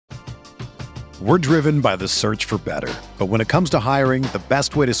We're driven by the search for better. But when it comes to hiring, the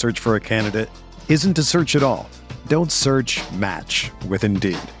best way to search for a candidate isn't to search at all. Don't search, match with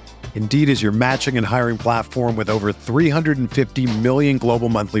Indeed. Indeed is your matching and hiring platform with over 350 million global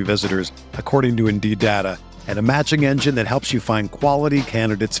monthly visitors, according to Indeed data, and a matching engine that helps you find quality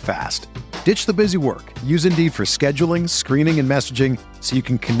candidates fast. Ditch the busy work. Use Indeed for scheduling, screening, and messaging so you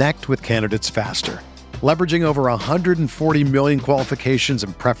can connect with candidates faster. Leveraging over 140 million qualifications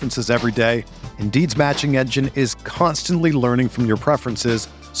and preferences every day, Indeed's matching engine is constantly learning from your preferences,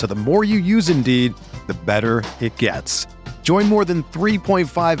 so the more you use Indeed, the better it gets. Join more than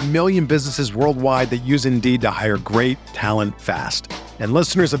 3.5 million businesses worldwide that use Indeed to hire great talent fast. And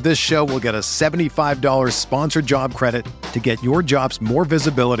listeners of this show will get a $75 sponsored job credit to get your jobs more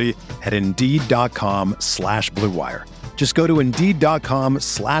visibility at Indeed.com/Blue Wire. Just go to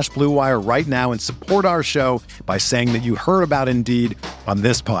Indeed.com/Blue Wire right now and support our show by saying that you heard about Indeed on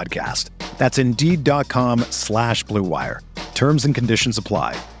this podcast. That's Indeed.com/Blue Wire. Terms and conditions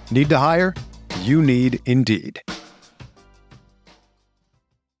apply. Need to hire? You need Indeed.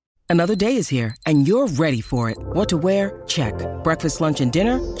 Another day is here, and you're ready for it. What to wear? Check. Breakfast, lunch, and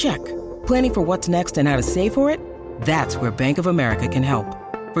dinner? Check. Planning for what's next and how to save for it? That's where Bank of America can help.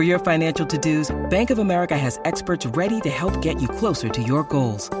 For your financial to-dos, Bank of America has experts ready to help get you closer to your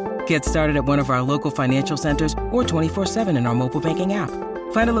goals. Get started at one of our local financial centers or 24/7 in our mobile banking app.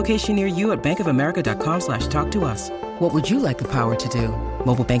 Find a location near you at bankofamerica.com/talktous. What would you like the power to do?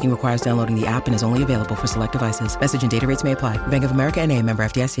 Mobile banking requires downloading the app and is only available for select devices. Message and data rates may apply. Bank of America N.A., member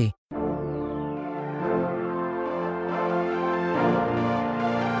FDIC.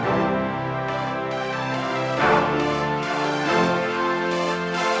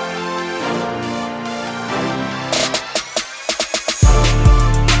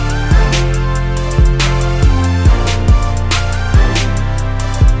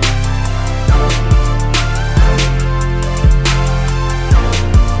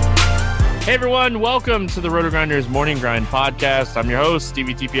 Hey everyone, welcome to the RotoGrinders Morning Grind Podcast. I'm your host,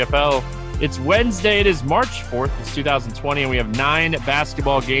 Stevie TPFL. It's Wednesday, it is March 4th, it's 2020, and we have 9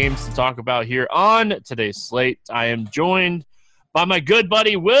 basketball games to talk about here on today's slate. I am joined by my good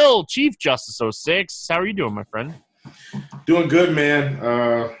buddy, Will, Chief Justice 06. How are you doing, my friend? Doing good, man.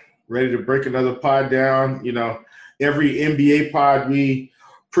 Ready to break another pod down. You know, every NBA pod we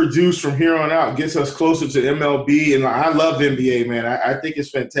produce from here on out gets us closer to MLB, and I love the NBA, man. I think it's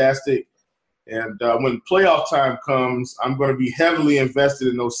fantastic. And when playoff time comes, I'm going to be heavily invested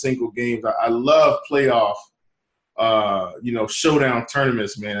in those single games. I love playoff, showdown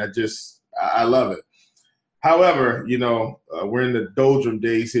tournaments, man. I love it. However, we're in the doldrum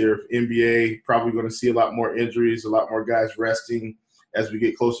days here of NBA. Probably going to see a lot more injuries, a lot more guys resting as we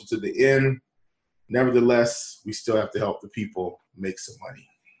get closer to the end. Nevertheless, we still have to help the people make some money.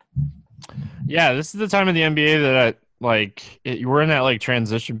 Yeah, this is the time of the NBA that we're in that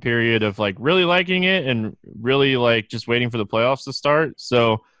transition period of really liking it and really just waiting for the playoffs to start.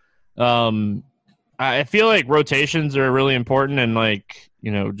 So I feel like rotations are really important and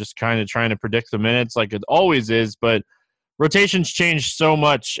just kind of trying to predict the minutes like it always is. But rotations change so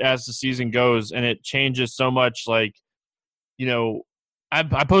much as the season goes, and it changes so much. I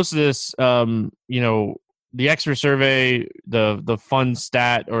posted this, the expert survey, the fun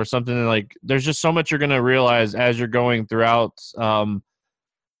stat or something there's just so much you're going to realize as you're going throughout,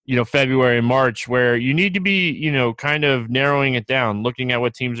 February and March, where you need to be, kind of narrowing it down, looking at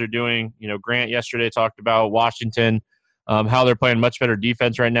what teams are doing. Grant yesterday talked about Washington, how they're playing much better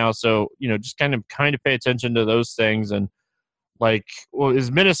defense right now. So, just kind of pay attention to those things. And is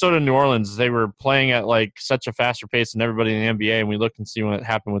Minnesota and New Orleans, they were playing at such a faster pace than everybody in the NBA. And we look and see what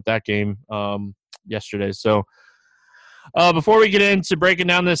happened with that game yesterday. So before we get into breaking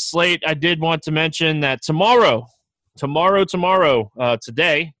down this slate, I did want to mention that today,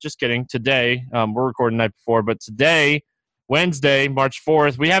 we're recording the night before, but today, Wednesday, March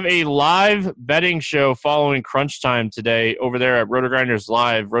 4th, we have a live betting show following crunch time today over there at RotoGrinders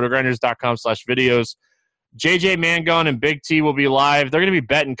Live, rotogrinders.com/videos. JJ Mangon and Big T will be live. They're going to be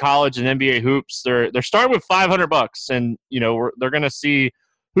betting college and NBA hoops. They're starting with $500, and they're going to see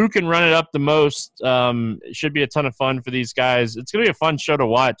who can run it up the most. It should be a ton of fun for these guys. It's going to be a fun show to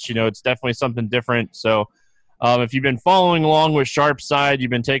watch. It's definitely something different. So if you've been following along with Sharpside, you've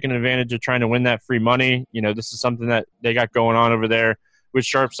been taking advantage of trying to win that free money. This is something that they got going on over there with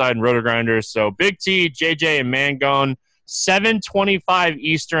Sharpside and RotoGrinders. So Big T, JJ, and Mangone, 7:25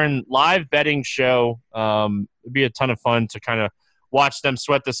 Eastern live betting show. It'd be a ton of fun to kind of watch them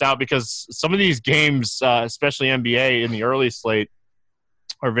sweat this out, because some of these games, especially NBA in the early slate,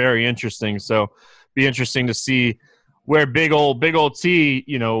 are very interesting. So be interesting to see where big old T,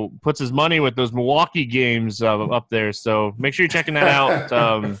 puts his money with those Milwaukee games up there. So make sure you're checking that out.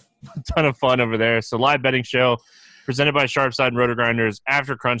 A ton of fun over there. So live betting show presented by Sharpside and Roto Grinders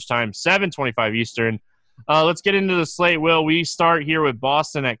after crunch time, 7:25 Eastern. Let's get into the slate, Will. We start here with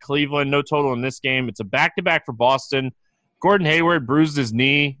Boston at Cleveland. No total in this game. It's a back-to-back for Boston. Gordon Hayward bruised his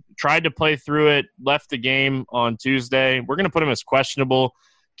knee, tried to play through it, left the game on Tuesday. We're going to put him as questionable.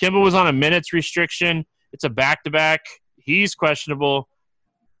 Kemba was on a minutes restriction. It's a back-to-back. He's questionable.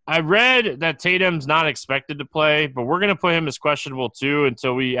 I read that Tatum's not expected to play, but we're going to put him as questionable too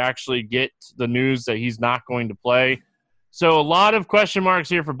until we actually get the news that he's not going to play. So a lot of question marks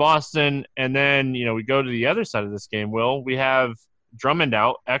here for Boston. And then, we go to the other side of this game, Will. We have Drummond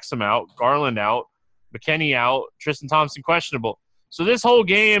out, Exum out, Garland out, McKinney out, Tristan Thompson questionable. So this whole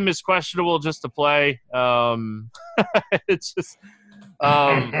game is questionable just to play. It's just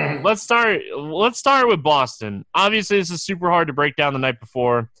let's start with Boston. Obviously, this is super hard to break down the night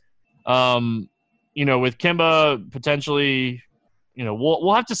before. With Kemba potentially,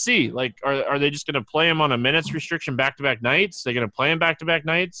 we'll have to see. Like, are they just going to play him on a minutes restriction back-to-back nights? They're going to play him back-to-back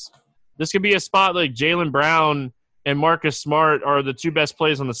nights? This could be a spot like Jaylen Brown and Marcus Smart are the two best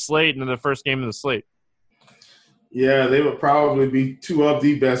plays on the slate in the first game of the slate. Yeah, they would probably be two of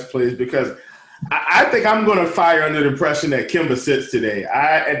the best plays because I think I'm going to fire under the impression that Kemba sits today.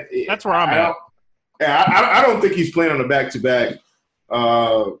 That's where I'm at. I don't think he's playing on a back-to-back,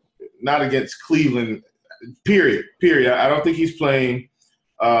 not against Cleveland, period. I don't think he's playing.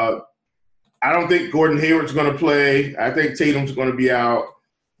 I don't think Gordon Hayward's going to play. I think Tatum's going to be out.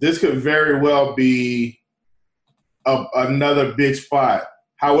 This could very well be another big spot.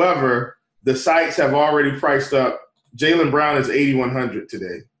 However, the sites have already priced up. Jaylen Brown is 8,100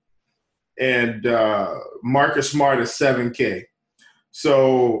 today, and Marcus Smart is 7K.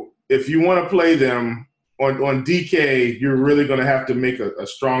 So if you want to play them on DK, you're really going to have to make a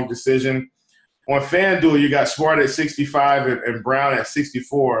strong decision. On FanDuel, you got Smart at 65 and Brown at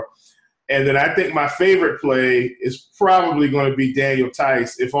 64. And then I think my favorite play is probably going to be Daniel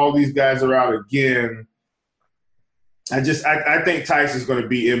Tice. If all these guys are out again, I think Tice is going to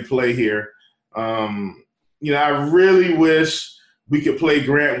be in play here. I really wish we could play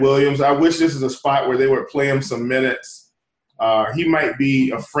Grant Williams. I wish this is a spot where they would play him some minutes. He might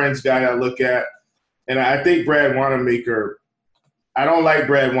be a French guy I look at. And I think Brad Wanamaker, I don't like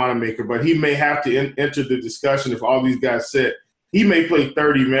Brad Wanamaker, but he may have to enter the discussion if all these guys sit. He may play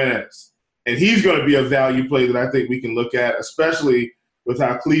 30 minutes, and he's going to be a value play that I think we can look at, especially with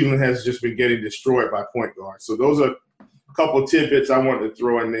how Cleveland has just been getting destroyed by point guards. So those are a couple tidbits I wanted to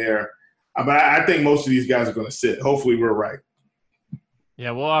throw in there. But I think most of these guys are going to sit. Hopefully we're right.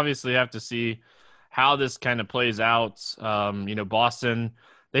 Yeah, we'll obviously have to see how this kind of plays out. Boston,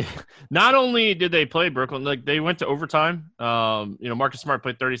 they not only did they play Brooklyn, like they went to overtime. Marcus Smart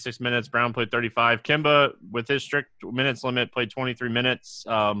played 36 minutes. Brown played 35. Kemba, with his strict minutes limit, played 23 minutes.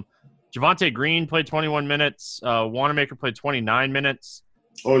 Javonte Green played 21 minutes. Wanamaker played 29 minutes.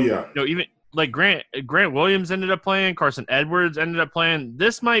 Oh, yeah. Even – like Grant Williams ended up playing, Carson Edwards ended up playing.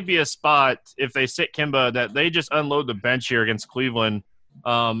 This might be a spot if they sit Kemba that they just unload the bench here against Cleveland,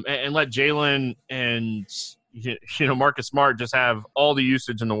 and let Jaylen and Marcus Smart just have all the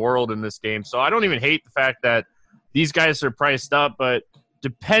usage in the world in this game. So I don't even hate the fact that these guys are priced up, but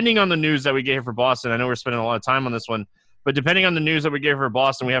depending on the news that we get here for Boston, I know we're spending a lot of time on this one, but depending on the news that we get here for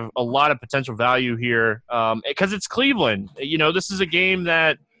Boston, we have a lot of potential value here because it's Cleveland. This is a game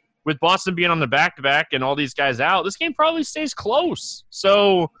that, with Boston being on the back-to-back and all these guys out, this game probably stays close.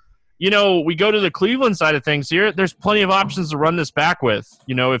 So, we go to the Cleveland side of things here. There's plenty of options to run this back with.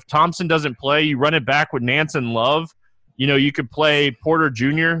 If Thompson doesn't play, you run it back with Nance and Love. You could play Porter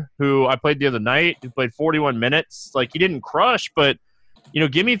Jr., who I played the other night, who played 41 minutes. Like, he didn't crush, but,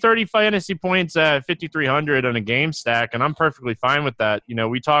 give me 30 fantasy points at 5,300 on a game stack, and I'm perfectly fine with that.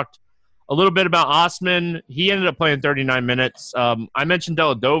 We talked a little bit about Osman. He ended up playing 39 minutes. I mentioned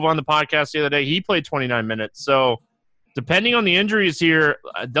Dellavedova on the podcast the other day. He played 29 minutes. So depending on the injuries here,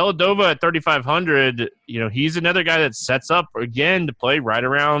 Dellavedova at 3,500, he's another guy that sets up, again, to play right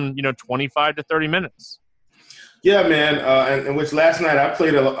around, 25 to 30 minutes. Yeah, man. And which last night I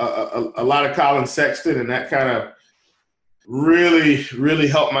played a lot of Colin Sexton, and that kind of really, really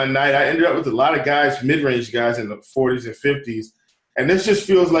helped my night. I ended up with a lot of guys, mid-range guys in the 40s and 50s. And this just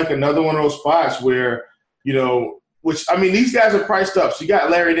feels like another one of those spots where, these guys are priced up. So you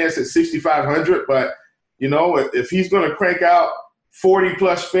got Larry Nance at 6,500, but, if he's going to crank out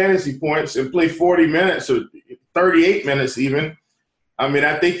 40-plus fantasy points and play 40 minutes or 38 minutes even,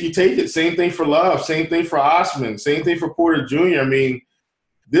 I think you take it. Same thing for Love, same thing for Osman, same thing for Porter Jr.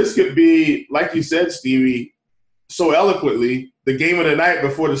 This could be, like you said, Stevie, so eloquently the game of the night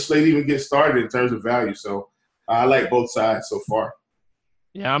before the slate even gets started in terms of value. So I like both sides so far.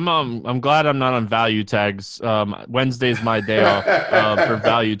 Yeah, I'm glad I'm not on value tags. Wednesday's my day off for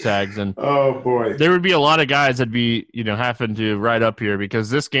value tags, and oh boy, there would be a lot of guys that'd be having to ride up here because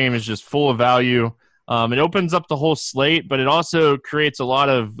this game is just full of value. It opens up the whole slate, but it also creates a lot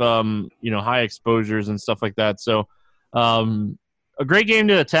of high exposures and stuff like that. So a great game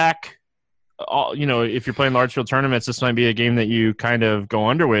to attack. If you're playing large field tournaments, this might be a game that you kind of go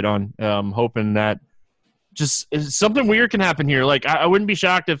underweight on, hoping that just something weird can happen here. Like I wouldn't be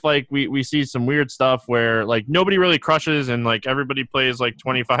shocked if like we see some weird stuff where like nobody really crushes and like everybody plays like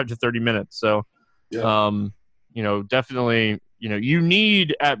 25 to 30 minutes. So, definitely, you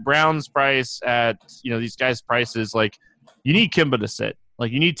need at Brown's price, at these guys' prices, like you need Kemba to sit.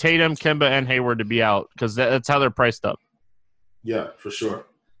 Like you need Tatum, Kemba, and Hayward to be out because that's how they're priced up. Yeah, for sure.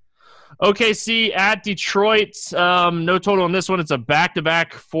 OKC at Detroit. No total on this one. It's a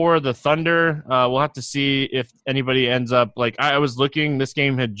back-to-back for the Thunder. We'll have to see if anybody ends up – like I was looking. This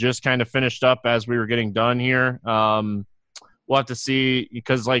game had just kind of finished up as we were getting done here. We'll have to see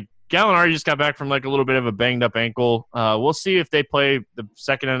because, like, Gallinari just got back from, like, a little bit of a banged-up ankle. We'll see if they play the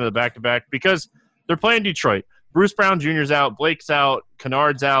second end of the back-to-back because they're playing Detroit. Bruce Brown Jr.'s out. Blake's out.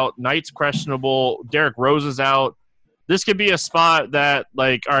 Kennard's out. Knight's questionable. Derrick Rose is out. This could be a spot that,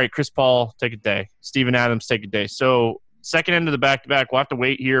 like, all right, Chris Paul, take a day. Steven Adams, take a day. So second end of the back-to-back, we'll have to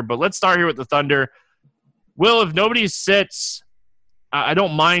wait here. But let's start here with the Thunder. Will, if nobody sits, I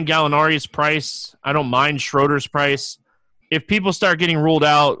don't mind Gallinari's price. I don't mind Schroeder's price. If people start getting ruled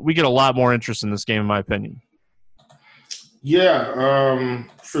out, we get a lot more interest in this game, in my opinion. Yeah,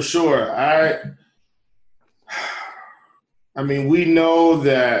 for sure. I mean, we know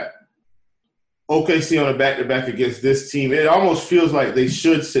that OKC on a back-to-back against this team, it almost feels like they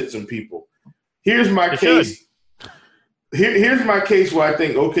should sit some people. Here's my case. Here's my case where I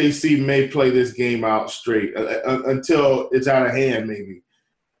think OKC may play this game out straight until it's out of hand maybe.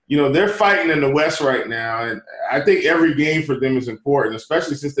 They're fighting in the West right now, and I think every game for them is important,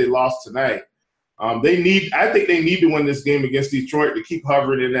 especially since they lost tonight. I think they need to win this game against Detroit to keep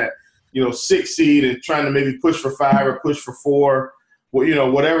hovering in that, 6 seed and trying to maybe push for 5 or push for 4,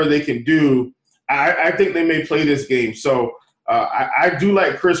 whatever they can do. I think they may play this game. So I do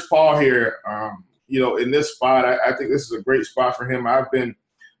like Chris Paul here, in this spot. I think this is a great spot for him. I've been,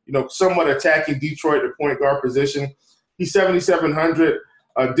 somewhat attacking Detroit at point guard position. He's 7,700.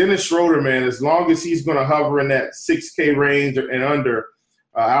 Dennis Schroeder, man, as long as he's going to hover in that 6K range and under,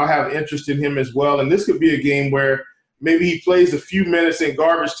 I'll have interest in him as well. And this could be a game where maybe he plays a few minutes in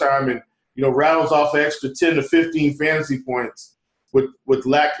garbage time and, rattles off an extra 10 to 15 fantasy points with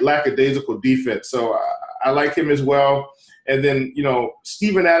lackadaisical defense. So I like him as well. And then,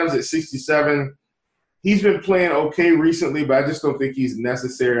 Steven Adams at 67, he's been playing okay recently, but I just don't think he's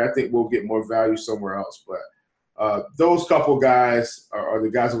necessary. I think we'll get more value somewhere else. But those couple guys are the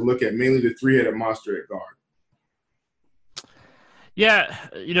guys we'll look at, mainly the three-headed monster at guard. Yeah,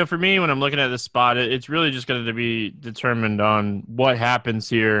 for me, when I'm looking at this spot, it's really just going to be determined on what happens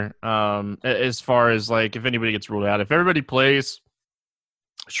here as far as, like, if anybody gets ruled out. If everybody plays,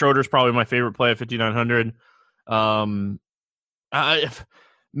 Schroeder's probably my favorite play at 5,900.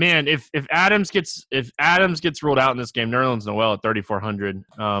 If Adams gets ruled out in this game, Nerlens Noel at 3,400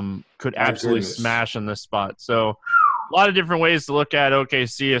 could absolutely smash in this spot. So a lot of different ways to look at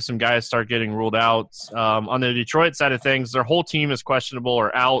OKC if some guys start getting ruled out. On the Detroit side of things, their whole team is questionable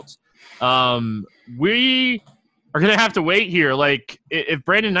or out. We are going to have to wait here. Like, if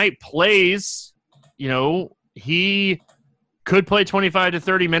Brandon Knight plays, he could play 25 to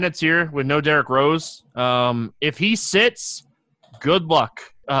 30 minutes here with no Derrick Rose. If he sits, good luck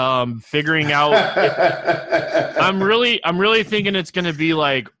figuring out. I'm really thinking it's going to be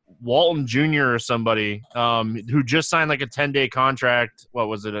like Walton Jr. or somebody who just signed like a 10-day contract. What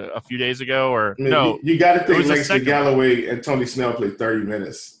was it, a few days ago? Or no? You got to think Langston Galloway and Tony Snell played 30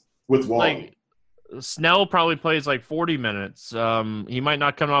 minutes with Walton. Like, Snell probably plays like 40 minutes. He might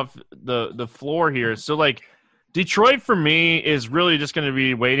not come off the floor here. So, like, Detroit for me is really just going to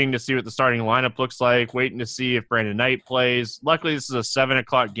be waiting to see what the starting lineup looks like, waiting to see if Brandon Knight plays. Luckily, this is a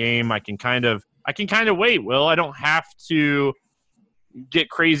 7:00 game. I can kind of wait, Will. I don't have to get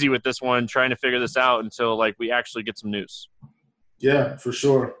crazy with this one trying to figure this out until, like, we actually get some news. Yeah, for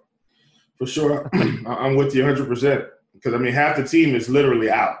sure. I'm with you 100% because, I mean, half the team is literally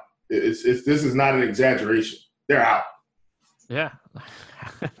out. This is not an exaggeration. They're out. Yeah.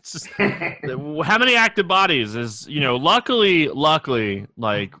 It's just, how many active bodies is, luckily,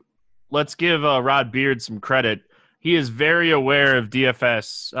 like, let's give Rod Beard some credit. He is very aware of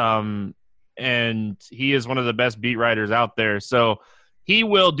DFS and he is one of the best beat writers out there. So he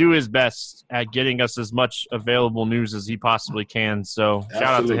will do his best at getting us as much available news as he possibly can. So Absolutely.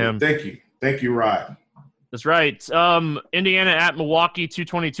 Shout out to him. Thank you, Rod. That's right. Indiana at Milwaukee,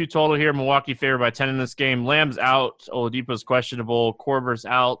 222 total here. Milwaukee favored by 10 in this game. Lamb's out. Oladipo's questionable. Korver's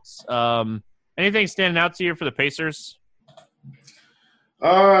out. Anything standing out to you for the Pacers?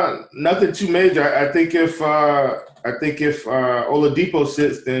 Nothing too major. I think if Oladipo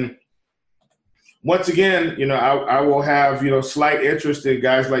sits, then once again, I will have slight interest in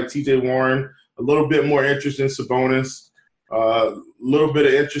guys like T.J. Warren, a little bit more interest in Sabonis, a little bit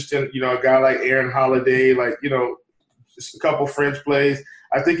of interest in a guy like Aaron Holiday, just a couple French plays.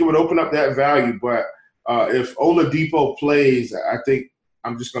 I think it would open up that value. But if Oladipo plays, I think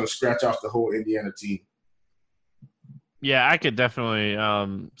I'm just going to scratch off the whole Indiana team. Yeah, I could definitely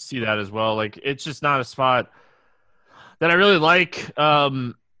see that as well. It's just not a spot that I really like.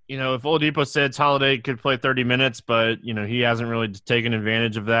 If Oladipo said Holiday could play 30 minutes, but, he hasn't really taken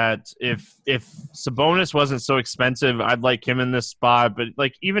advantage of that. If Sabonis wasn't so expensive, I'd like him in this spot.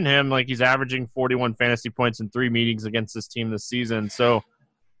 But, even him, he's averaging 41 fantasy points in 3 meetings against this team this season. So,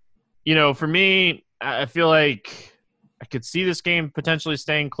 for me, I feel like I could see this game potentially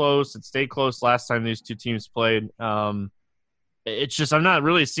staying close. It stayed close last time these two teams played. It's just I'm not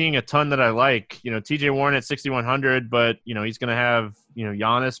really seeing a ton that I like. T.J. Warren at 6,100, but, he's going to have,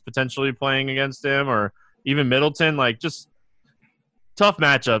 Giannis potentially playing against him or even Middleton. Just tough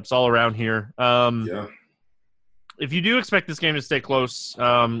matchups all around here. Yeah. If you do expect this game to stay close,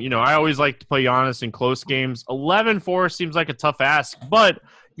 I always like to play Giannis in close games. 11-4 seems like a tough ask, but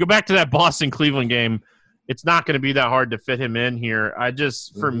go back to that Boston-Cleveland game. It's not going to be that hard to fit him in here.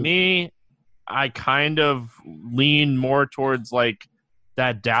 For me, I kind of lean more towards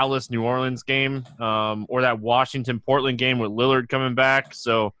that Dallas-New Orleans game or that Washington-Portland game with Lillard coming back.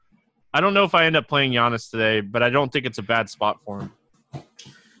 So I don't know if I end up playing Giannis today, but I don't think it's a bad spot for him.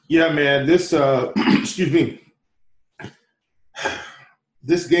 Yeah, man, this excuse me.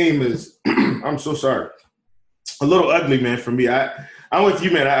 This game is I'm so sorry. A little ugly, man, for me. I'm with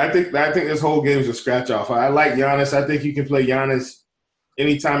you, man. I think this whole game is a scratch off. I like Giannis. I think you can play Giannis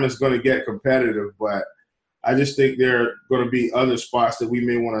anytime it's going to get competitive, but I just think there are going to be other spots that we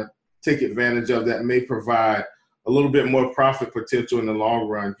may want to take advantage of that may provide a little bit more profit potential in the long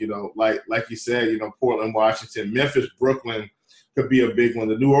run. Like you said, Portland, Washington, Memphis, Brooklyn could be a big one.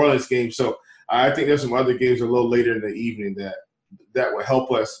 The New Orleans game. So I think there's some other games a little later in the evening that will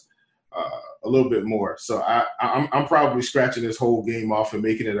help us a little bit more. So I'm probably scratching this whole game off and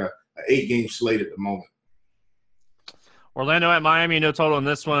making it a 8-game slate at the moment. Orlando at Miami, no total in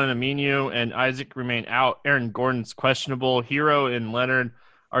this one. Aminu and Isaac remain out. Aaron Gordon's questionable. Hero and Leonard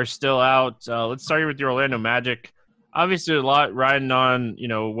are still out. Let's start with your Orlando Magic. Obviously, a lot riding on,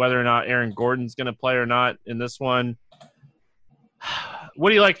 whether or not Aaron Gordon's going to play or not in this one. What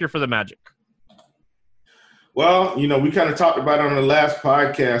do you like here for the Magic? Well, we kind of talked about it on the last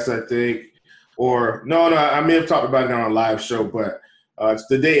podcast, I think. Or, no, I may have talked about it on a live show, but it's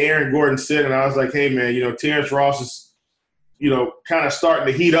the day Aaron Gordon said, and I was like, hey, man, Terrence Ross is, kind of starting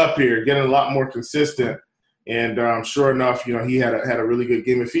to heat up here, getting a lot more consistent. And sure enough, he had a really good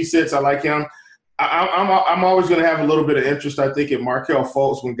game. If he sits, I like him. I'm always going to have a little bit of interest, I think, in Markelle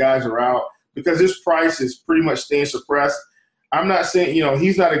Fultz when guys are out because his price is pretty much staying suppressed. I'm not saying,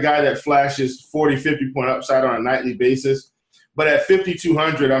 he's not a guy that flashes 40, 50-point upside on a nightly basis. But at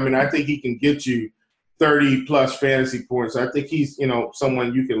 5,200, I think he can get you 30-plus fantasy points. I think he's,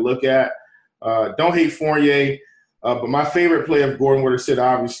 someone you can look at. Don't hate Fournier. But my favorite play of Gordon where to sit,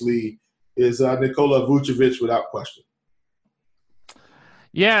 obviously, is Nikola Vucevic without question.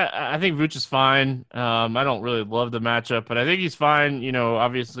 Yeah, I think Vuce is fine. I don't really love the matchup, but I think he's fine.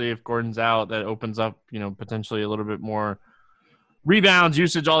 Obviously, if Gordon's out, that opens up, potentially a little bit more rebounds,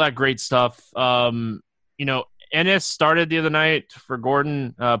 usage, all that great stuff. Ennis started the other night for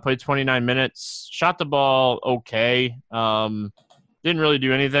Gordon, played 29 minutes, shot the ball okay. Didn't really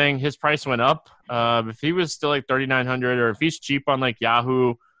do anything. His price went up. If he was still 3,900 or if he's cheap on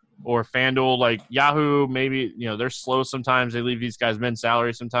Yahoo or FanDuel, Yahoo, maybe, they're slow sometimes. They leave these guys min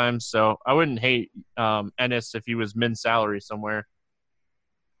salary sometimes. So I wouldn't hate Ennis if he was min salary somewhere.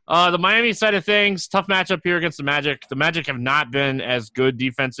 The Miami side of things, tough matchup here against the Magic. The Magic have not been as good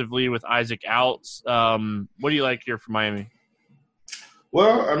defensively with Isaac out. What do you like here for Miami?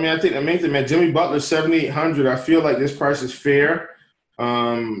 Well, I think the main thing, man, Jimmy Butler, 7,800. I feel like this price is fair.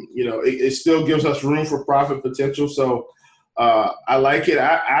 It still gives us room for profit potential. So I like it.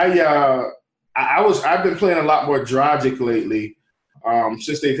 I've been playing a lot more Dragic lately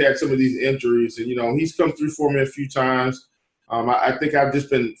since they've had some of these injuries. And, he's come through for me a few times. I think I've just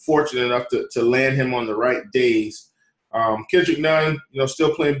been fortunate enough to land him on the right days. Kendrick Nunn,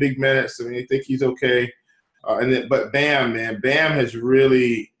 still playing big minutes. I mean, I think he's okay. But Bam, man, Bam has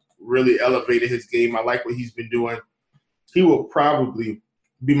really, really elevated his game. I like what he's been doing. He will probably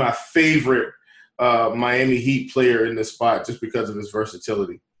be my favorite Miami Heat player in this spot just because of his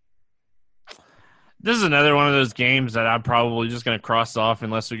versatility. This is another one of those games that I'm probably just going to cross off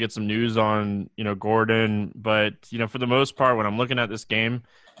unless we get some news on, Gordon. But, for the most part, when I'm looking at this game,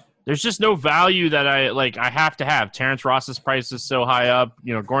 there's just no value that I have to have. Terrence Ross's price is so high up.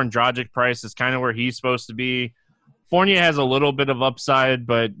 Goran Dragic price is kind of where he's supposed to be. Fournier has a little bit of upside,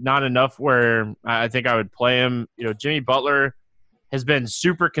 but not enough where I think I would play him. Jimmy Butler has been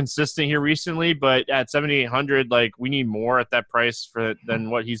super consistent here recently, but at 7,800, we need more at that price than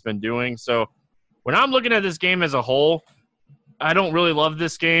what he's been doing. So when I'm looking at this game as a whole, I don't really love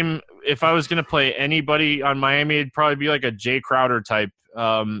this game. If I was going to play anybody on Miami, it'd probably be like a Jay Crowder type.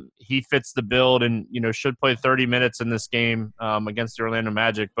 He fits the build and, should play 30 minutes in this game against the Orlando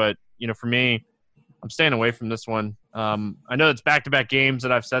Magic. But, for me, I'm staying away from this one. I know it's back-to-back games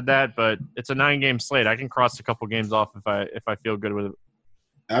that I've said that, but it's a 9-game slate. I can cross a couple games off if I feel good with it.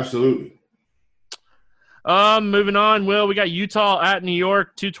 Absolutely. Moving on, Will, we got Utah at New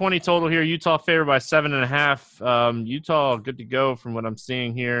York, 220 total here. Utah favored by 7.5. Utah good to go from what I'm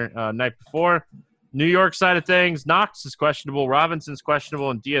seeing here. Night before, New York side of things, Knox is questionable, Robinson's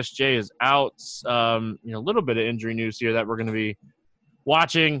questionable, and DSJ is out. A little bit of injury news here that we're going to be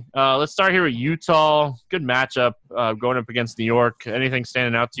watching. Let's start here with Utah. Good matchup going up against New York. Anything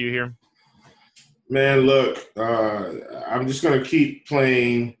standing out to you here? Man, look, I'm just going to keep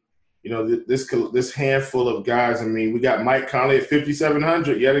playing. This handful of guys. I mean, we got Mike Conley at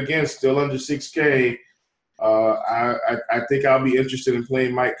 5,700 yet again, still under 6K. I think I'll be interested in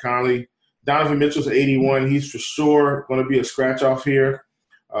playing Mike Conley. Donovan Mitchell's at 81. He's for sure going to be a scratch off here.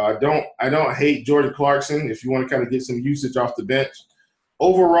 I don't hate Jordan Clarkson if you want to kind of get some usage off the bench.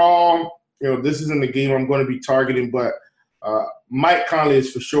 Overall, this isn't the game I'm going to be targeting, but Mike Conley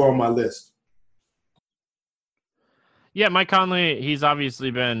is for sure on my list. Yeah, Mike Conley, he's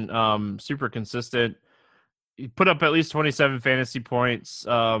obviously been super consistent. He put up at least 27 fantasy points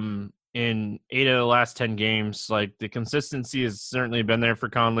in 8 of the last 10 games. The consistency has certainly been there for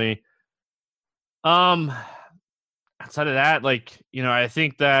Conley. Outside of that, I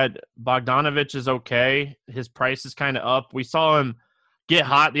think that Bogdanovich is okay. His price is kind of up. We saw him get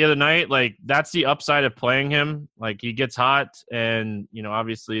hot the other night. That's the upside of playing him. He gets hot, and,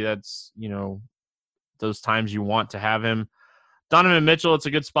 obviously that's, those times you want to have him. Donovan Mitchell, it's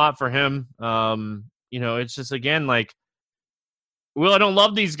a good spot for him. It's just, again, Will, I don't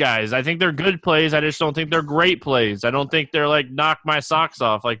love these guys. I think they're good plays. I just don't think they're great plays. I don't think they're knock my socks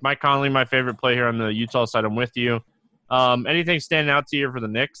off. Mike Conley, my favorite play here on the Utah side. I'm with you. Anything standing out to you for the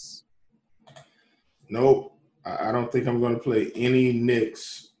Knicks? Nope. I don't think I'm going to play any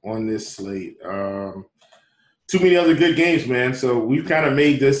Knicks on this slate. Too many other good games, man. So we've kind of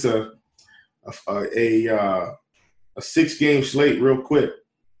made this a 6-game slate real quick.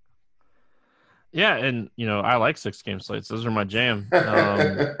 Yeah, and, I like 6-game slates. Those are my jam.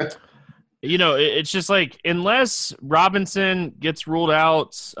 It's just unless Robinson gets ruled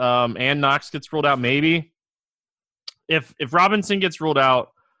out and Knox gets ruled out, maybe. If Robinson gets ruled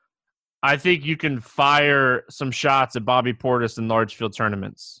out, I think you can fire some shots at Bobby Portis in large field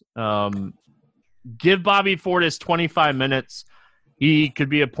tournaments. Give Bobby Portis 25 minutes. He could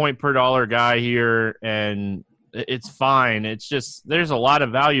be a point per dollar guy here, and it's fine. It's just there's a lot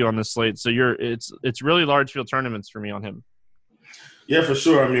of value on this slate, so it's really large field tournaments for me on him. Yeah, for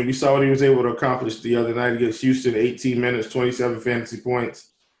sure. I mean, we saw what he was able to accomplish the other night against Houston, 18 minutes, 27 fantasy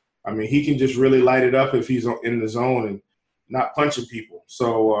points. I mean, he can just really light it up if he's in the zone and not punching people.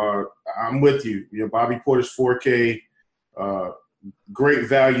 So I'm with you. Bobby Portis 4K, great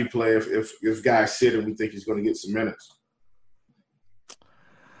value play if guys sit and we think he's going to get some minutes.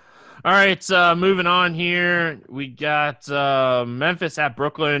 All right, moving on here. We got Memphis at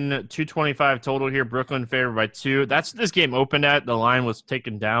Brooklyn, 225 total here. Brooklyn favored by 2. That's what this game opened at. The line was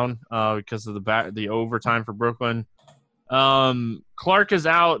taken down because of the overtime for Brooklyn. Clark is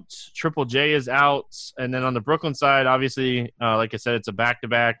out. Triple J is out. And then on the Brooklyn side, obviously, like I said, it's a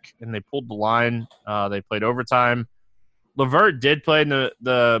back-to-back, and they pulled the line. They played overtime. LeVert did play in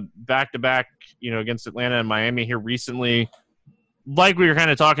the back-to-back, against Atlanta and Miami here recently. Like we were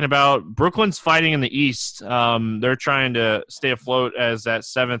kind of talking about, Brooklyn's fighting in the East. They're trying to stay afloat as that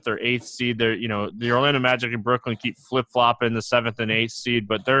 7th or 8th seed. They're, the Orlando Magic and Brooklyn keep flip-flopping the 7th and 8th seed,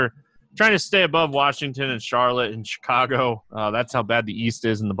 but they're trying to stay above Washington and Charlotte and Chicago. That's how bad the East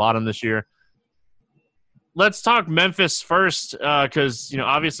is in the bottom this year. let's talk Memphis first, because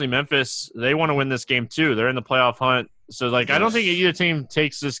obviously Memphis, they want to win this game too. They're in the playoff hunt, so I don't think either team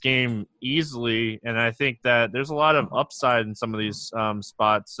takes this game easily, and I think that there's a lot of upside in some of these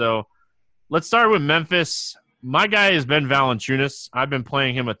spots. So let's start with Memphis. My guy is Ben Valanciunas. I've been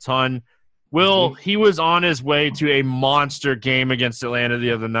playing him a ton. He was on his way to a monster game against Atlanta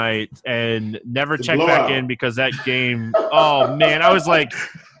the other night and never checked back in because that game. Oh man, I was like,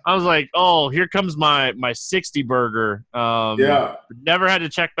 oh, here comes my 60 burger. Never had to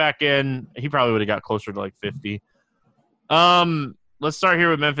check back in. He probably would have got closer to like 50. Let's start here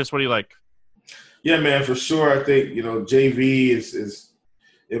with Memphis. What do you like? Yeah, man, for sure. I think JV is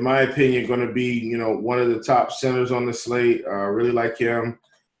in my opinion going to be one of the top centers on the slate. Really like him.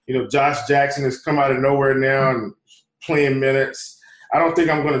 Josh Jackson has come out of nowhere now and playing minutes. I don't think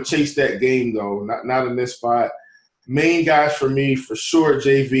I'm going to chase that game, though, not in this spot. Main guys for me, for sure,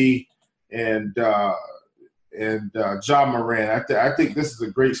 JV and Ja Morant. I think this is a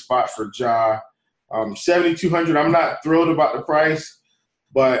great spot for Ja. 7,200, I'm not thrilled about the price,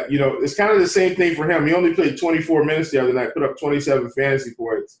 but, it's kind of the same thing for him. He only played 24 minutes the other night, put up 27 fantasy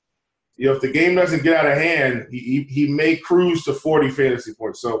points. If the game doesn't get out of hand, he may cruise to 40 fantasy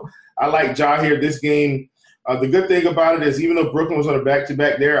points. So I like Ja here. This game, the good thing about it is even though Brooklyn was on a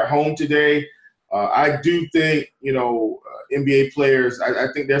back-to-back, they're at home today. I do think, NBA players, I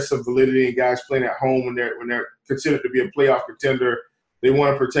think there's some validity in guys playing at home when they're considered to be a playoff contender. They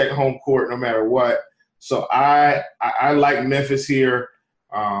want to protect home court no matter what. So I like Memphis here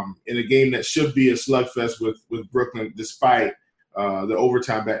in a game that should be a slugfest with Brooklyn despite the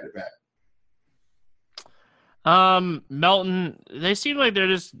overtime back-to-back. Melton, they seem like they're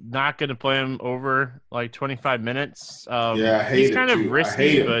just not going to play him over like 25 minutes. I hate he's kind of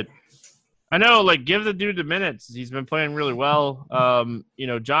risky, but I know, give the dude the minutes. He's been playing really well.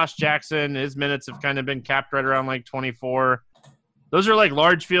 Josh Jackson, his minutes have kind of been capped right around like 24. Those are like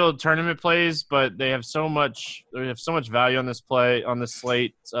large field tournament plays, but they have so much value on this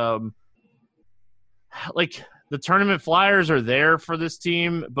slate. The tournament flyers are there for this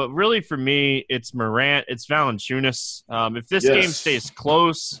team, but really for me, it's Morant, it's Valanciunas. If this game stays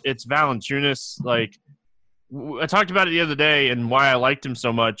close, it's Valanciunas. I talked about it the other day and why I liked him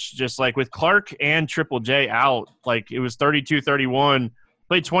so much. Just with Clark and Triple J out, it was 32-31,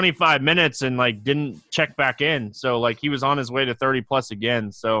 played 25 minutes and didn't check back in. So he was on his way to 30 plus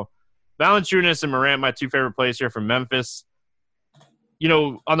again. So Valanciunas and Morant, my two favorite plays here from Memphis.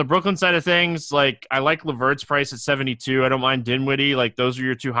 On the Brooklyn side of things, I like LeVert's price at 72. I don't mind Dinwiddie. Those are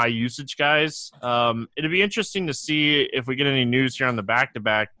your two high usage guys. It'd be interesting to see if we get any news here on the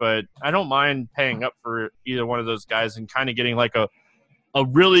back-to-back, but I don't mind paying up for either one of those guys and kind of getting a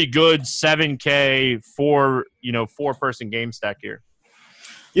really good 7K four-person game stack here.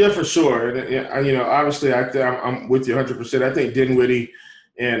 Yeah, for sure. And, obviously I'm with you 100%. I think Dinwiddie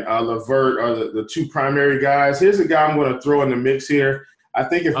and LeVert are the two primary guys. Here's a guy I'm going to throw in the mix here. I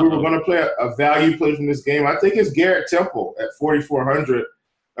think if we were going to play a value play from this game, I think it's Garrett Temple at 4,400,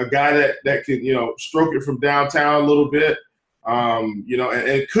 a guy that can, stroke it from downtown a little bit, and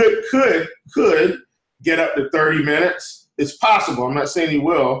could get up to 30 minutes. It's possible. I'm not saying he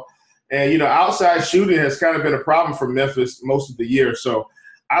will. And, outside shooting has kind of been a problem for Memphis most of the year. So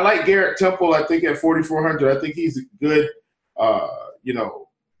I like Garrett Temple, I think, at 4,400. I think he's a good,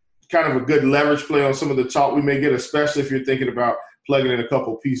 kind of a good leverage play on some of the talk we may get, especially if you're thinking about plugging in a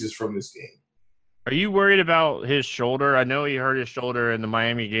couple pieces from this game. Are you worried about his shoulder? I know he hurt his shoulder in the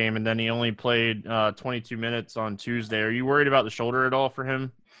Miami game, and then he only played 22 minutes on Tuesday. Are you worried about the shoulder at all for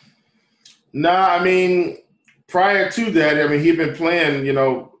him? Nah, prior to that, he'd been playing,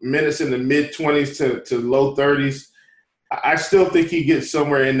 minutes in the mid-20s to low 30s. I still think he gets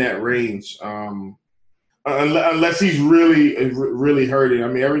somewhere in that range, unless he's really, really hurting.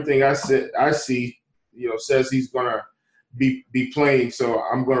 Everything I see, says he's going to be playing, so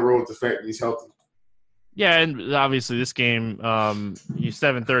I'm going to roll with the fact that he's healthy. Yeah, and obviously this game,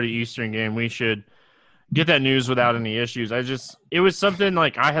 7:30 Eastern game, we should get that news without any issues. It was something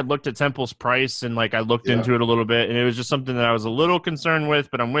I had looked at Temple's price and I looked into it a little bit, and it was just something that I was a little concerned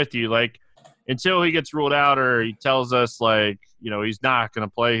with, but I'm with you. Until he gets ruled out or he tells us he's not going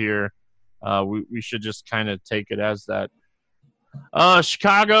to play here, we should just kind of take it as that.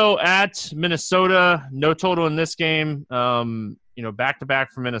 Chicago at Minnesota, no total in this game.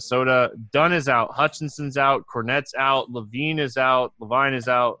 Back-to-back for Minnesota. Dunn is out. Hutchinson's out. Cornette's out. Levine is out.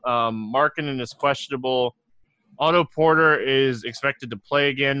 Markkanen is questionable. Otto Porter is expected to play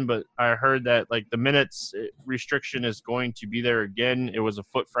again, but I heard that the minutes restriction is going to be there again. It was a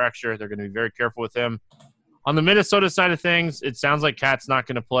foot fracture. They're going to be very careful with him. On the Minnesota side of things, it sounds like Cat's not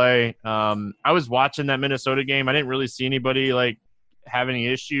going to play. I was watching that Minnesota game. I didn't really see anybody like have any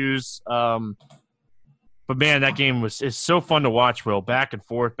issues. But man, that game is so fun to watch, Will. Back and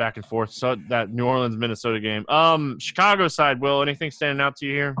forth. So that New Orleans Minnesota game. Chicago side, Will, anything standing out to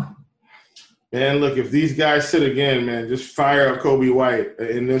you here? Man, look, if these guys sit again, man, just fire up Kobe White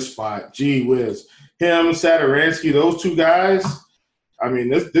in this spot. Gee whiz. Him, Satoransky, those two guys, I mean,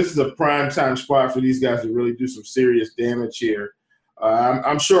 this is a prime time spot for these guys to really do some serious damage here.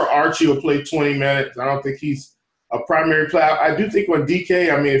 I'm sure Archie will play 20 minutes. I don't think he's a primary player. I do think when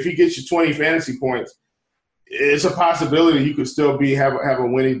DK, I mean, if he gets you 20 fantasy points, it's a possibility you could still have a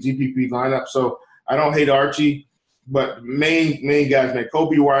winning GPP lineup. So I don't hate Archie, but main guys, man,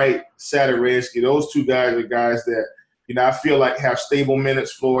 Kobe White, Satoransky, those two guys are guys that, I feel like have stable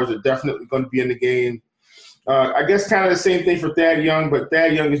minutes floors, are definitely going to be in the game. I guess kind of the same thing for Thad Young, but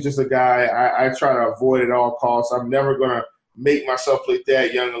Thad Young is just a guy I try to avoid at all costs. I'm never going to make myself play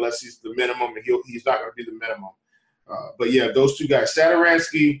Thad Young unless he's the minimum, and he's not going to be the minimum. But, yeah, those two guys,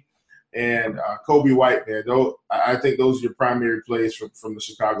 Satoransky and Kobe White, man, I think those are your primary plays from the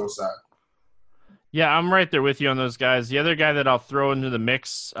Chicago side. Yeah, I'm right there with you on those guys. The other guy that I'll throw into the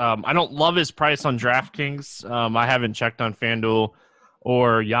mix, I don't love his price on DraftKings. I haven't checked on FanDuel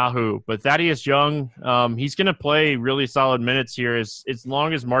or Yahoo, but Thaddeus Young, he's going to play really solid minutes here as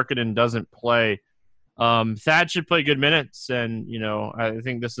long as Markkanen doesn't play. Thad should play good minutes, and, I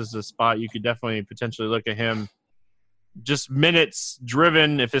think this is a spot you could definitely potentially look at him. Just minutes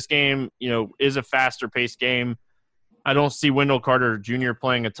driven. If this game, is a faster paced game, I don't see Wendell Carter Jr.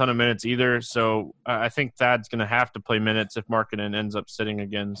 playing a ton of minutes either. So I think Thad's going to have to play minutes if Markkanen ends up sitting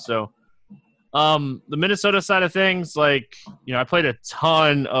again. So the Minnesota side of things, I played a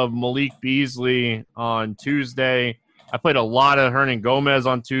ton of Malik Beasley on Tuesday. I played a lot of Hernan Gomez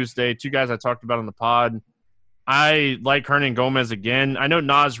on Tuesday, two guys I talked about on the pod. I like Hernan Gomez again. I know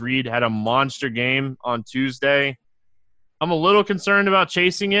Naz Reid had a monster game on Tuesday. I'm a little concerned about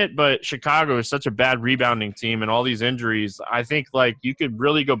chasing it, but Chicago is such a bad rebounding team and all these injuries. I think, you could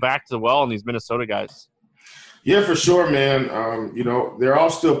really go back to the well on these Minnesota guys. Yeah, for sure, man. They're all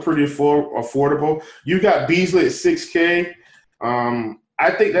still pretty affordable. You got Beasley at $6K.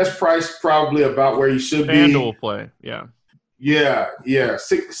 I think that's priced probably about where he should be. FanDuel play, yeah. Yeah,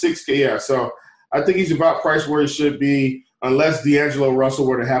 $6K, yeah. So I think he's about priced where he should be, unless D'Angelo Russell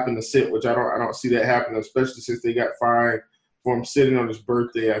were to happen to sit, which I don't see that happening, especially since they got fined for him sitting on his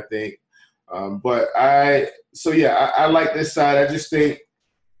birthday, I think. I like this side. I just think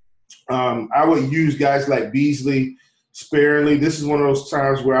I would use guys like Beasley sparingly. This is one of those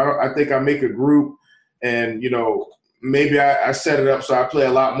times where I think I make a group and, maybe I set it up so I play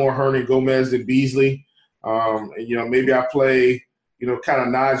a lot more Hernan Gomez than Beasley. Maybe I play, kind of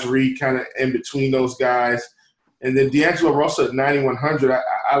Naz Reid kind of in between those guys. And then D'Angelo Russell at 9,100,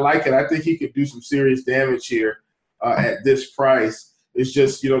 I like it. I think he could do some serious damage here at this price. It's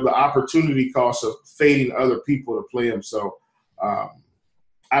just, the opportunity cost of fading other people to play him. So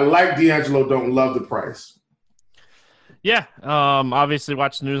I like D'Angelo, don't love the price. Yeah, obviously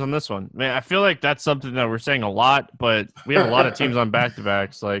watch the news on this one. Man, I feel like that's something that we're saying a lot, but we have a lot of teams on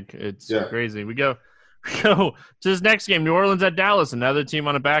back-to-backs. It's crazy. We go to this next game, New Orleans at Dallas, another team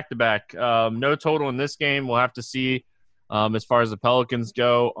on a back-to-back. No total in this game. We'll have to see as far as the Pelicans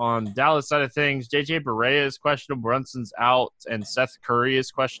go. On the Dallas side of things, J.J. Barea is questionable, Brunson's out, and Seth Curry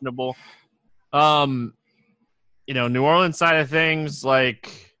is questionable. New Orleans side of things,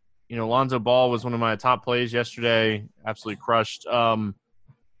 Lonzo Ball was one of my top plays yesterday, absolutely crushed.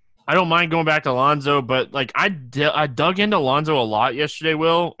 I don't mind going back to Lonzo, but I dug into Lonzo a lot yesterday,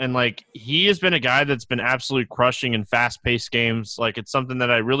 Will, and he has been a guy that's been absolutely crushing in fast-paced games. It's something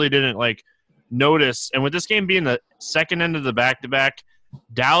that I really didn't notice. And with this game being the second end of the back-to-back,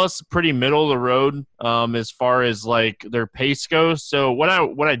 Dallas pretty middle of the road as far as their pace goes. So what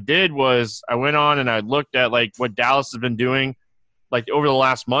I did was I went on and I looked at what Dallas has been doing over the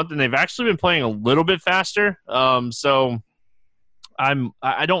last month, and they've actually been playing a little bit faster. So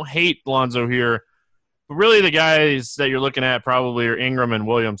I don't hate Lonzo here, but really the guys that you're looking at probably are Ingram and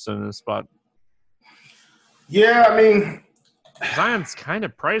Williamson in this spot. Yeah, I mean, Zion's kind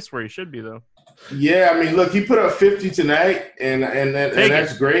of priced where he should be though. Yeah, I mean, look, he put up 50 tonight, and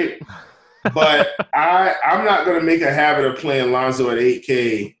that's great. But I'm not going to make a habit of playing Lonzo at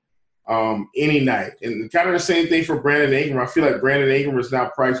 8K any night. And kind of the same thing for Brandon Ingram. I feel like Brandon Ingram is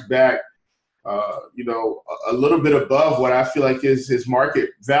now priced back, a little bit above what I feel like his market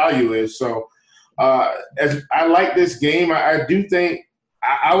value is. So as I like this game, I do think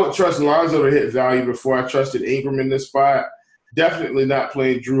I would trust Lonzo to hit value before I trusted Ingram in this spot. Definitely not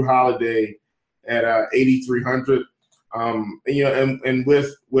playing Drew Holiday at 8,300. And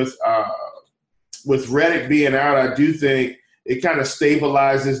with Redick being out, I do think it kind of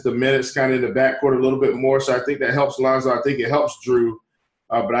stabilizes the minutes kind of in the backcourt a little bit more. So I think that helps Lonzo. I think it helps Drew,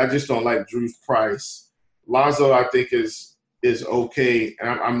 but I just don't like Drew's price. Lonzo, I think, is okay,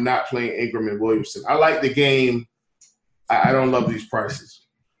 and I'm not playing Ingram and Williamson. I like the game. I don't love these prices.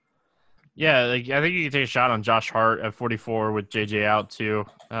 Yeah, I think you can take a shot on Josh Hart at 44 with JJ out too.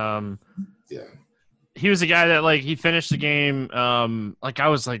 Yeah. He was a guy that he finished the game. I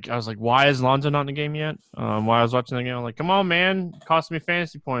was like, why is Lonzo not in the game yet? While I was watching the game, I'm like, come on, man, cost me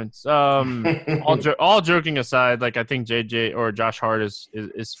fantasy points. All joking aside, I think JJ or Josh Hart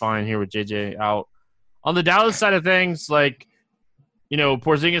is fine here with JJ out. On the Dallas side of things,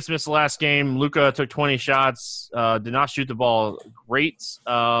 Porzingis missed the last game. Luka took 20 shots, did not shoot the ball great.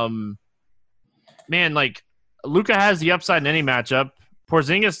 Luka has the upside in any matchup.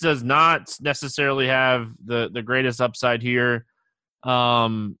 Porzingis does not necessarily have the greatest upside here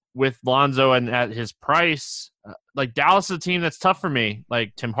with Lonzo and at his price. Dallas is a team that's tough for me.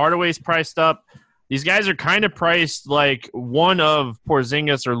 Tim Hardaway's priced up. These guys are kind of priced one of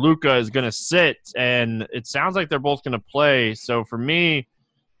Porzingis or Luka is going to sit, and it sounds like they're both going to play. So for me,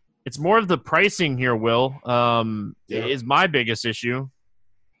 it's more of the pricing here, Will, is my biggest issue.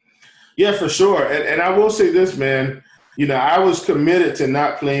 Yeah, for sure. And I will say this, man. I was committed to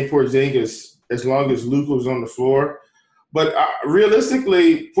not playing Porzingis as long as Luka was on the floor. But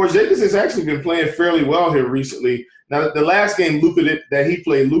realistically, Porzingis has actually been playing fairly well here recently. Now, the last game Luka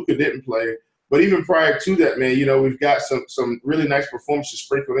didn't play. But even prior to that, man, we've got some really nice performances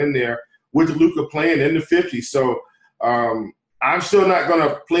sprinkled in there with Luka playing in the 50s. So I'm still not going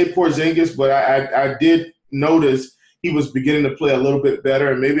to play Porzingis, but I did notice he was beginning to play a little bit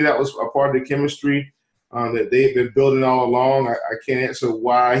better, and maybe that was a part of the chemistry that they've been building all along. I can't answer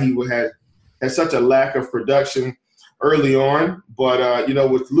why he would have had such a lack of production early on. But,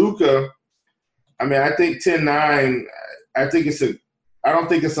 with Luka, I think 10-9, I don't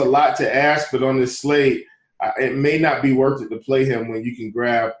think it's a lot to ask, but on this slate, it may not be worth it to play him when you can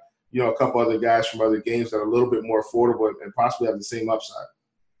grab, a couple other guys from other games that are a little bit more affordable and possibly have the same upside.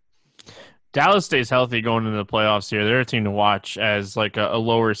 Dallas stays healthy going into the playoffs here. They're a team to watch as a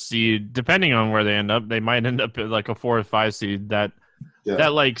lower seed. Depending on where they end up, they might end up at a 4 or 5 seed. That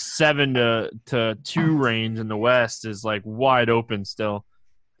 7 to 2 range in the West is wide open still.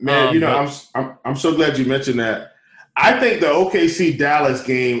 Man, I'm so glad you mentioned that. I think the OKC Dallas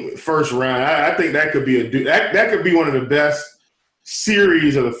game first round. I think that could be that could be one of the best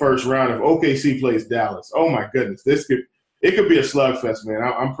series of the first round if OKC plays Dallas. Oh my goodness, it could be a slugfest, man.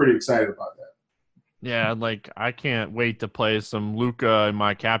 I'm pretty excited about that. Yeah, I can't wait to play some Luka in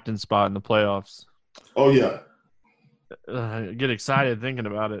my captain spot in the playoffs. Oh yeah, get excited thinking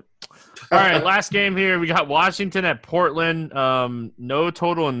about it. All right, last game here. We got Washington at Portland. No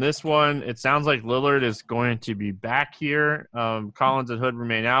total in this one. It sounds like Lillard is going to be back here. Collins and Hood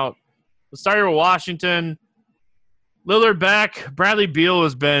remain out. Let's start here with Washington. Lillard back. Bradley Beal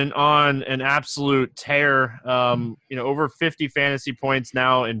has been on an absolute tear. Over 50 fantasy points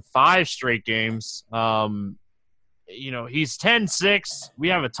now in 5 straight games. He's 10-6. We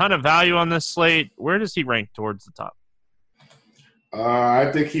have a ton of value on this slate. Where does he rank towards the top? I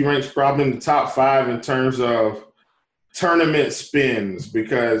think he ranks probably in the top 5 in terms of tournament spins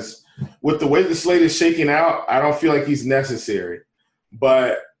because with the way the slate is shaking out, I don't feel like he's necessary.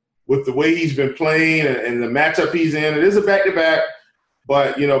 But with the way he's been playing and the matchup he's in, it is a back-to-back.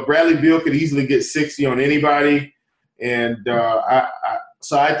 But, Bradley Beal could easily get 60 on anybody. And I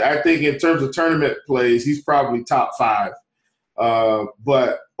think in terms of tournament plays, he's probably top 5.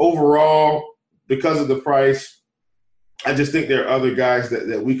 But overall, because of the price, I just think there are other guys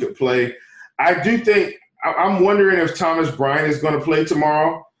that we could play. I do think – I'm wondering if Thomas Bryant is going to play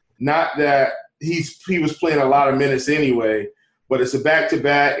tomorrow. Not that he was playing a lot of minutes anyway, but it's a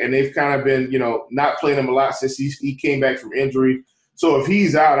back-to-back, and they've kind of been, not playing him a lot since he came back from injury. So if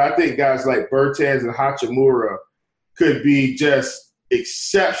he's out, I think guys like Bertans and Hachimura could be just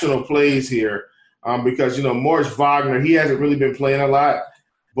exceptional plays here because, Morris Wagner, he hasn't really been playing a lot.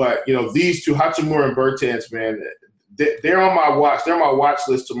 But, these two, Hachimura and Bertans, man, they're on my watch. They're on my watch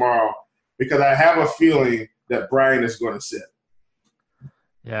list tomorrow because I have a feeling that Bryant is going to sit.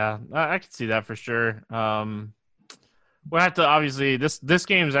 Yeah, I can see that for sure. We'll have to obviously this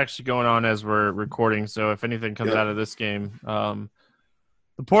game is actually going on as we're recording, so if anything comes out of this game,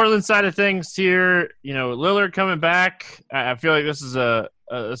 the Portland side of things here, Lillard coming back. I feel like this is a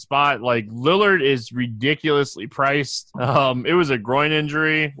spot Lillard is ridiculously priced. It was a groin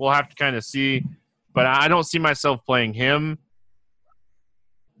injury. We'll have to kind of see, but I don't see myself playing him.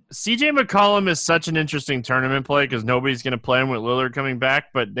 CJ McCollum is such an interesting tournament play because nobody's going to play him with Lillard coming back,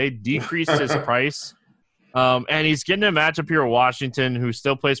 but they decreased his price. And he's getting a matchup here with Washington, who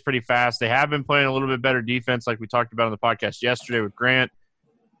still plays pretty fast. They have been playing a little bit better defense, like we talked about on the podcast yesterday with Grant.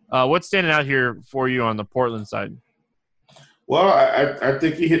 What's standing out here for you on the Portland side? Well, I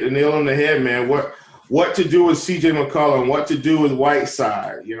think you hit the nail on the head, man. What to do with CJ McCollum, what to do with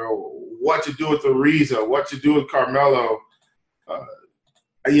Whiteside, what to do with Ariza, what to do with Carmelo.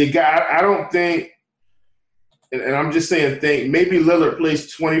 I don't think, and I'm just saying maybe Lillard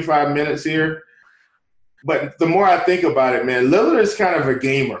plays 25 minutes here. But the more I think about it, man, Lillard is kind of a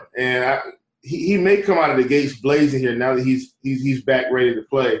gamer. And he may come out of the gates blazing here now that he's back ready to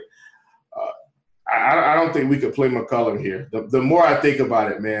play. I don't think we could play McCollum here. The more I think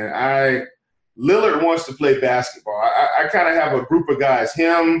about it, man, Lillard wants to play basketball. I kind of have a group of guys,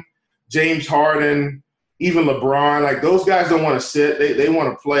 him, James Harden, even LeBron. Like, those guys don't want to sit. They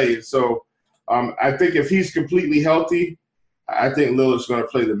want to play. And so I think if he's completely healthy, I think Lillard's going to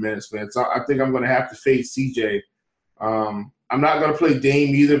play the minutes, man. So I think I'm going to have to fade CJ. I'm not going to play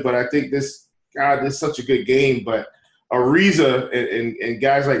Dame either, but I think this is such a good game. But Ariza and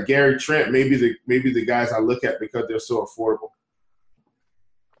guys like Gary Trent, maybe the guys I look at because they're so affordable.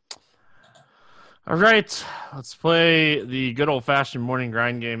 All right, let's play the good old-fashioned morning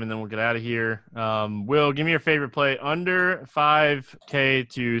grind game, and then we'll get out of here. Will, give me your favorite play under 5K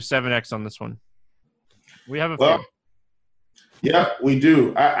to 7X on this one. We have a few. Yeah, we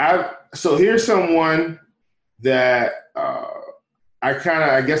do. So here's someone that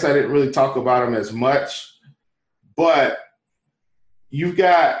I guess I didn't really talk about him as much, but you've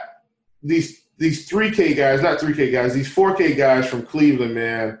got these 3K guys, not 3K guys, these 4K guys from Cleveland,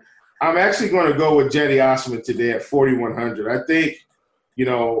 man. I'm actually going to go with Cedi Osman today at 4,100. I think,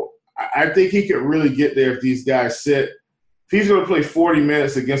 I think he could really get there if these guys sit. If he's going to play 40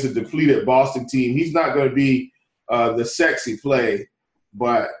 minutes against a depleted Boston team, he's not going to be the sexy play,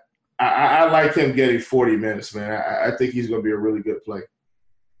 but I like him getting 40 minutes, man. I think he's going to be a really good play.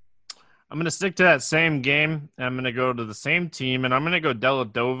 I'm going to stick to that same game. I'm going to go to the same team, and I'm going to go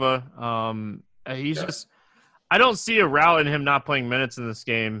Dellavedova. I don't see a route in him not playing minutes in this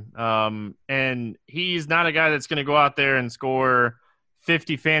game, and he's not a guy that's going to go out there and score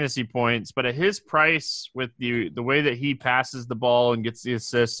 50 fantasy points, but at his price with the way that he passes the ball and gets the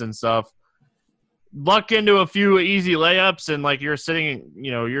assists and stuff, luck into a few easy layups, and like you're sitting,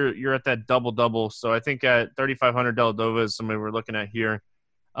 you're at that double-double. So I think at 3,500 Dellavedova is somebody we're looking at here.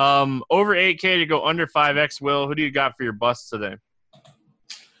 Over 8K to go under 5X. Will, who do you got for your bust today?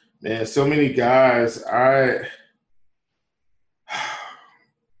 Man, so many guys.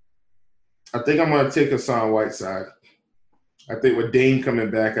 I think I'm going to take Hassan Whiteside. I think with Dame coming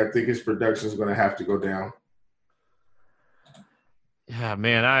back, I think his production is going to have to go down. Yeah,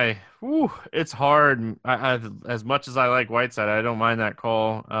 man, it's hard. I as much as I like Whiteside, I don't mind that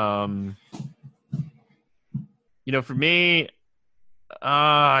call. For me,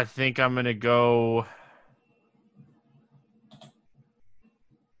 I think I'm going to go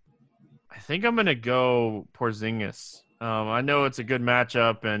Porzingis. I know it's a good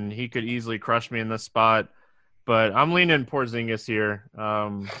matchup, and he could easily crush me in this spot, but I'm leaning Porzingis here.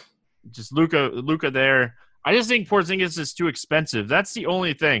 Just Luka there. I just think Porzingis is too expensive. That's the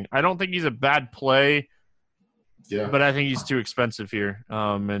only thing. I don't think he's a bad play, but I think he's too expensive here.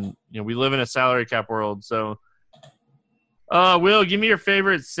 And we live in a salary cap world, so. Will, give me your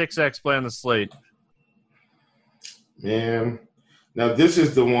favorite 6X play on the slate. Man, now this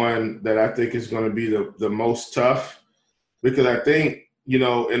is the one that I think is going to be the most tough, because I think,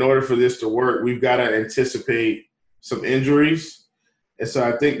 in order for this to work, we've got to anticipate some injuries. And so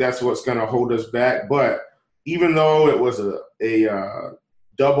I think that's what's going to hold us back. But even though it was even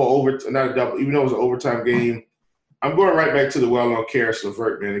though it was an overtime game, I'm going right back to the well-known Caris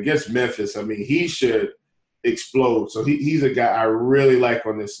LeVert, man. Against Memphis, I mean, he should explode. So he's a guy I really like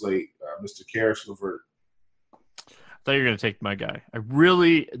on this slate, Mr. Caris LeVert. I thought you were going to take my guy.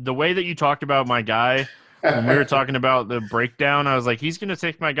 The way that you talked about my guy when we were talking about the breakdown, I was like, he's going to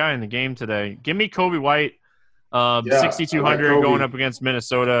take my guy in the game today. Give me Coby White, 6,200 like going up against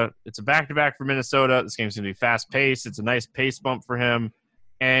Minnesota. It's a back-to-back for Minnesota. This game's going to be fast-paced. It's a nice pace bump for him,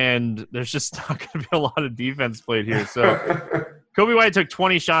 and there's just not going to be a lot of defense played here. So Coby White took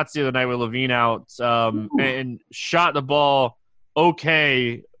 20 shots the other night with LaVine out and shot the ball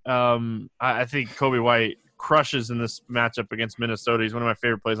okay. I think Coby White crushes in this matchup against Minnesota. He's one of my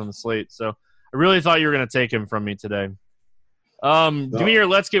favorite plays on the slate. So I really thought you were going to take him from me today. Give me your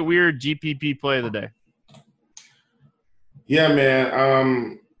Let's Get Weird GPP play of the day. Yeah,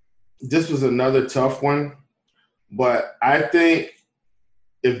 man. This was another tough one, but I think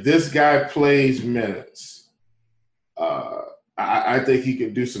if this guy plays minutes, I think he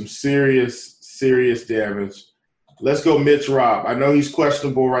could do some serious damage. Let's go Mitch Robb. I know he's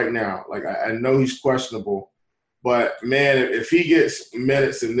questionable right now. Like, I know he's questionable. But, man, if he gets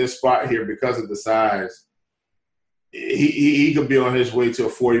minutes in this spot here because of the size, he could be on his way to a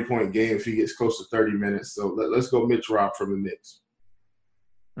 40-point game if he gets close to 30 minutes. So let's go Mitch Robb from the Knicks.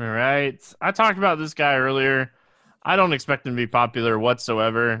 All right. I talked about this guy earlier. I don't expect him to be popular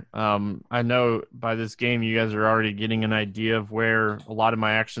whatsoever. I know by this game you guys are already getting an idea of where a lot of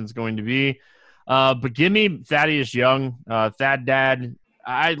my action is going to be. But give me Thaddeus Young, Thad Dad.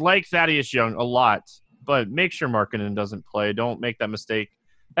 I like Thaddeus Young a lot, but make sure Markkanen doesn't play. Don't make that mistake.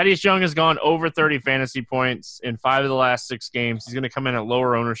 Thaddeus Young has gone over 30 fantasy points in 5 of the last 6 games. He's going to come in at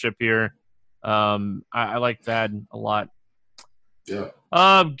lower ownership here. I like Thad a lot. Yeah.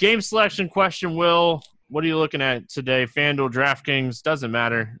 Game selection question, Will. What are you looking at today? FanDuel, DraftKings, doesn't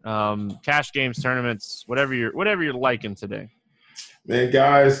matter. Cash games, tournaments, whatever you're liking today. Man,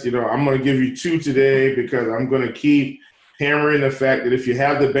 guys, I'm going to give you 2 today because I'm going to keep hammering the fact that if you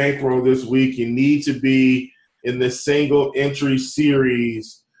have the bankroll this week, you need to be in this single entry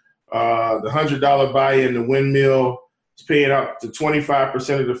series. The $100 buy-in, the windmill is paying up to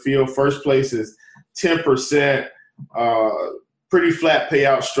 25% of the field. First place is 10%. Pretty flat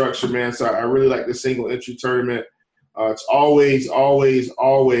payout structure, man. So I really like the single entry tournament. It's always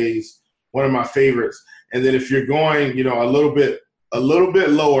one of my favorites. And then if you're going, a little bit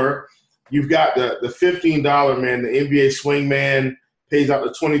lower, you've got the $15, man. The NBA Swingman pays out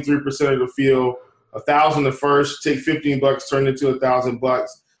to 23% of the field. $1,000 the first, take $15, turn it into $1,000.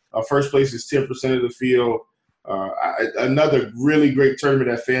 First place is 10% of the field. Another really great tournament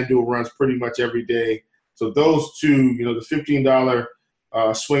that FanDuel runs pretty much every day. So those 2, the $15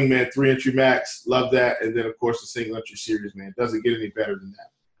 Swingman 3-entry max, love that. And then, of course, the single entry series, man. Doesn't get any better than that.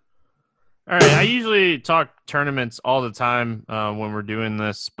 All right, I usually talk tournaments all the time when we're doing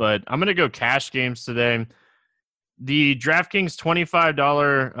this, but I'm going to go cash games today. The DraftKings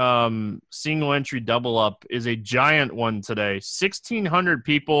 $25 single entry double up is a giant one today. 1,600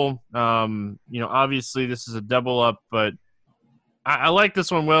 people. Obviously this is a double up, but I like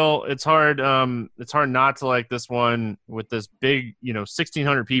this one, Will. It's hard not to like this one with this big,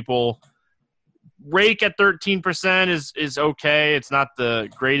 1,600 people. Rake at 13% is okay. It's not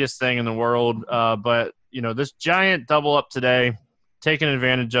the greatest thing in the world, but this giant double up today, taking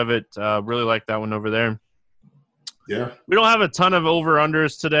advantage of it. Really like that one over there. Yeah. We don't have a ton of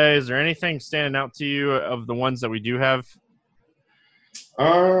over-unders today. Is there anything standing out to you of the ones that we do have?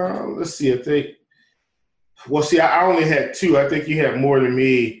 Let's see. I only had 2. I think you had more than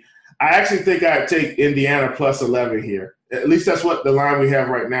me. I actually think I'd take Indiana plus 11 here. At least that's what the line we have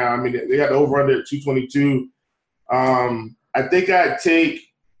right now. I mean, they got the over-under at 222. I think I'd take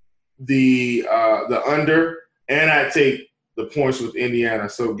the under, and I'd take the points with Indiana.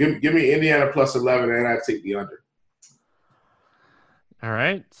 So give me Indiana plus 11, and I'd take the under. All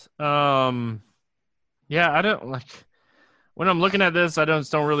right. Yeah, I don't like when I'm looking at this, I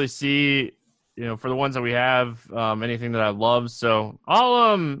don't really see, for the ones that we have, anything that I love. So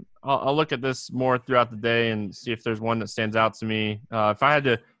I'll look at this more throughout the day and see if there's one that stands out to me. If I had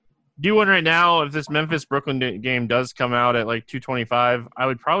to do one right now, if this Memphis-Brooklyn game does come out at like 225, I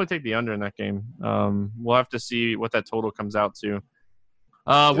would probably take the under in that game. We'll have to see what that total comes out to.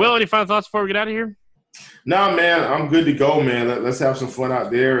 Will, any final thoughts before we get out of here? No, man, I'm good to go, man. Let's have some fun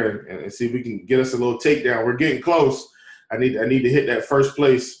out there and see if we can get us a little takedown. We're getting close. I need to hit that first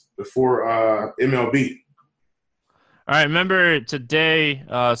place before MLB. All right, remember today,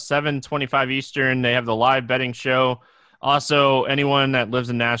 7:25 Eastern, they have the live betting show. Also, anyone that lives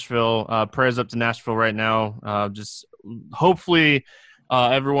in Nashville, prayers up to Nashville right now. Just hopefully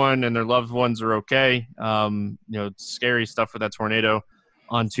everyone and their loved ones are okay. Scary stuff with that tornado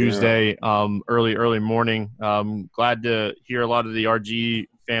on Tuesday, early morning. Glad to hear a lot of the RG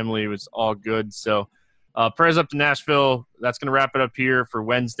family was all good. So prayers up to Nashville. That's going to wrap it up here for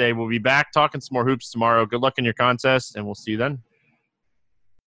Wednesday. We'll be back talking some more hoops tomorrow. Good luck in your contest, and we'll see you then.